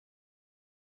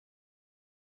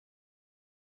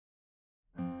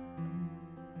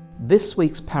This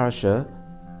week's Parsha,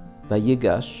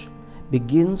 Vayigash,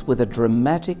 begins with a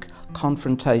dramatic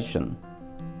confrontation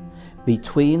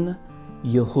between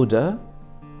Yehuda,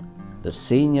 the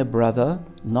senior brother,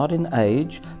 not in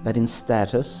age but in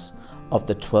status, of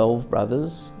the 12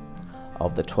 brothers,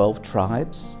 of the 12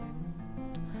 tribes,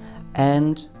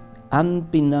 and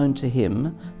unbeknown to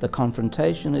him, the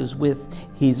confrontation is with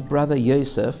his brother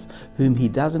Yosef, whom he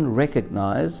doesn't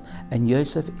recognize, and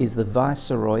Yosef is the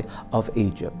Viceroy of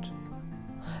Egypt.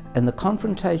 And the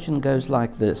confrontation goes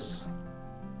like this: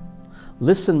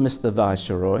 "Listen, Mr.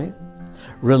 Viceroy,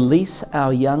 release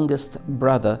our youngest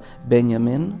brother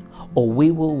Benyamin, or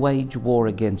we will wage war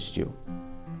against you."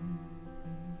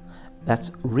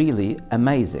 That's really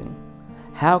amazing.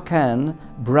 How can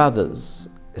brothers,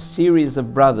 a series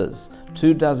of brothers,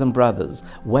 24 brothers,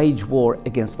 wage war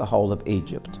against the whole of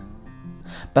Egypt?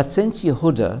 But since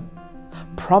Yehuda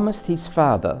promised his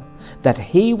father that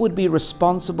he would be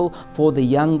responsible for the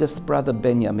youngest brother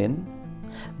Benyamin,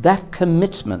 that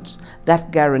commitment,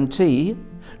 that guarantee,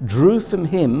 drew from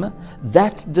him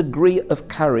that degree of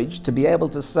courage to be able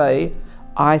to say,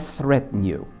 "I threaten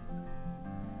you,"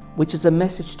 which is a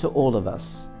message to all of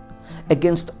us.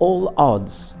 Against all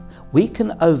odds, we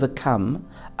can overcome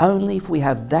only if we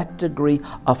have that degree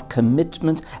of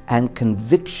commitment and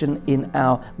conviction in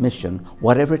our mission,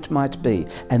 whatever it might be.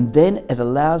 And then it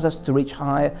allows us to reach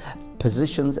higher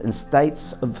positions and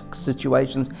states of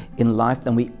situations in life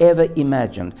than we ever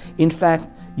imagined. In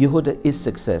fact, Yehuda is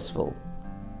successful.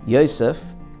 Yosef,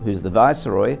 who's the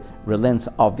viceroy, relents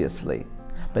obviously.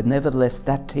 But nevertheless,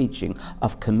 that teaching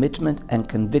of commitment and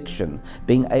conviction,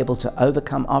 being able to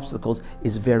overcome obstacles,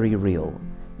 is very real.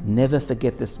 Never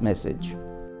forget this message.